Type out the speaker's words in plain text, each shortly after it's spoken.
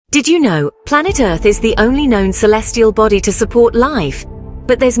Did you know, planet Earth is the only known celestial body to support life?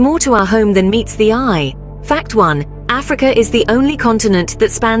 But there's more to our home than meets the eye. Fact 1. Africa is the only continent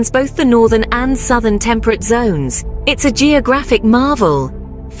that spans both the northern and southern temperate zones. It's a geographic marvel.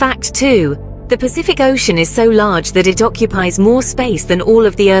 Fact 2. The Pacific Ocean is so large that it occupies more space than all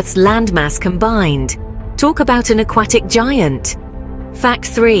of the Earth's landmass combined. Talk about an aquatic giant. Fact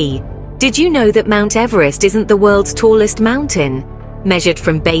 3. Did you know that Mount Everest isn't the world's tallest mountain? Measured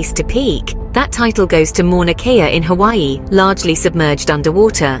from base to peak, that title goes to Mauna Kea in Hawaii, largely submerged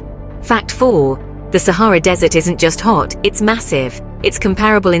underwater. Fact 4. The Sahara Desert isn't just hot, it's massive. It's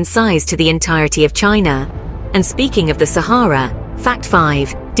comparable in size to the entirety of China. And speaking of the Sahara, Fact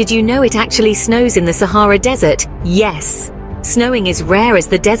 5. Did you know it actually snows in the Sahara Desert? Yes! Snowing is rare as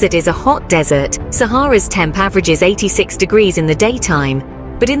the desert is a hot desert. Sahara's temp averages 86 degrees in the daytime,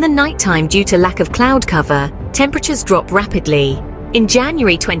 but in the nighttime, due to lack of cloud cover, temperatures drop rapidly. In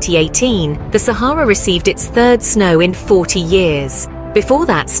January 2018, the Sahara received its third snow in 40 years. Before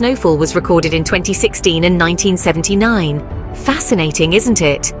that, snowfall was recorded in 2016 and 1979. Fascinating, isn't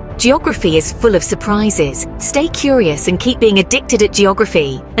it? Geography is full of surprises. Stay curious and keep being addicted at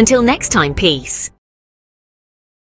geography. Until next time, peace.